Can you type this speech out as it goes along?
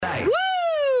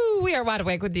We are wide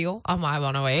awake with you on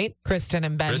Y108. Kristen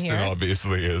and Ben Kristen here.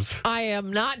 obviously is. I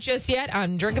am not just yet.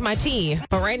 I'm drinking my tea.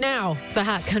 But right now, it's a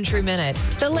Hot Country Minute.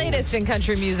 The latest in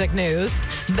country music news.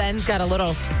 Ben's got a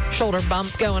little shoulder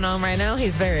bump going on right now.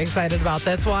 He's very excited about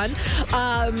this one.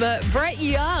 Brett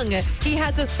Young, he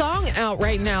has a song out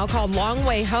right now called Long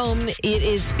Way Home. It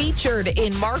is featured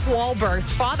in Mark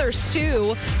Wahlberg's Father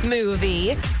Stu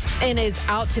movie. And it's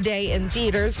out today in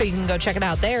theaters, so you can go check it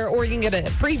out there, or you can get a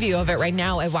preview of it right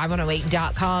now at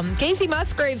Y108.com. Casey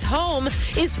Musgrave's home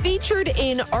is featured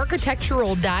in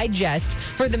Architectural Digest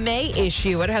for the May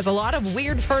issue. It has a lot of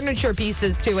weird furniture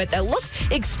pieces to it that look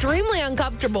extremely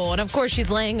uncomfortable, and of course, she's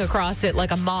laying across it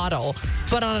like a model.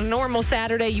 But on a normal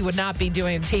Saturday, you would not be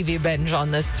doing a TV binge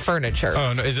on this furniture.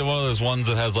 Oh, no. Is it one of those ones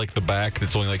that has like the back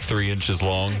that's only like 3 inches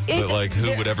long? But like,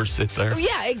 who would ever sit there?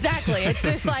 Yeah, exactly. It's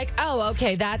just like, oh,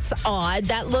 okay, that's odd.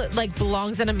 That look like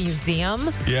belongs in a museum.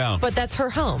 Yeah. But that's her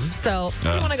home. So if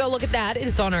you want to go look at that,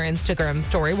 it's on our Instagram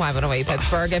story, Y108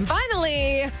 Pittsburgh. And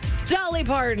finally, Dolly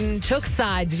Parton took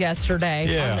sides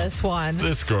yesterday on this one.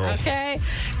 This girl. Okay.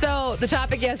 So the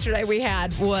topic yesterday we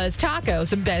had was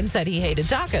tacos, and Ben said he hated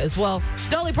tacos. Well,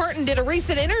 Dolly Parton did a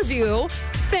recent interview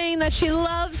saying that she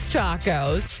loves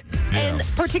tacos, and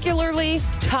particularly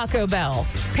Taco Bell.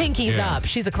 Pinkies up.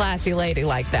 She's a classy lady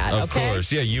like that. Of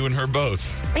course. Yeah, you and her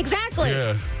both. Exactly.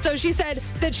 Yeah. So she said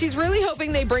that she's really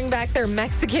hoping they bring back their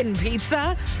Mexican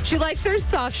pizza. She likes their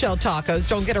soft shell tacos,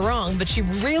 don't get her wrong, but she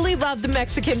really loved the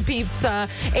Mexican pizza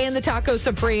and the Taco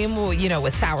Supreme, you know,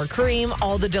 with sour cream,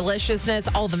 all the deliciousness,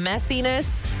 all the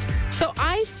messiness. So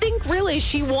I think really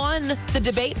she won the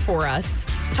debate for us.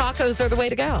 Tacos are the way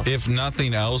to go. If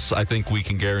nothing else, I think we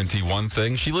can guarantee one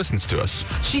thing. She listens to us.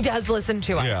 She does listen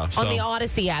to us on the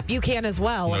Odyssey app. You can as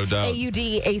well. No doubt.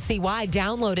 AUDACY.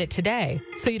 Download it today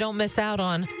so you don't miss out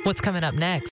on what's coming up next.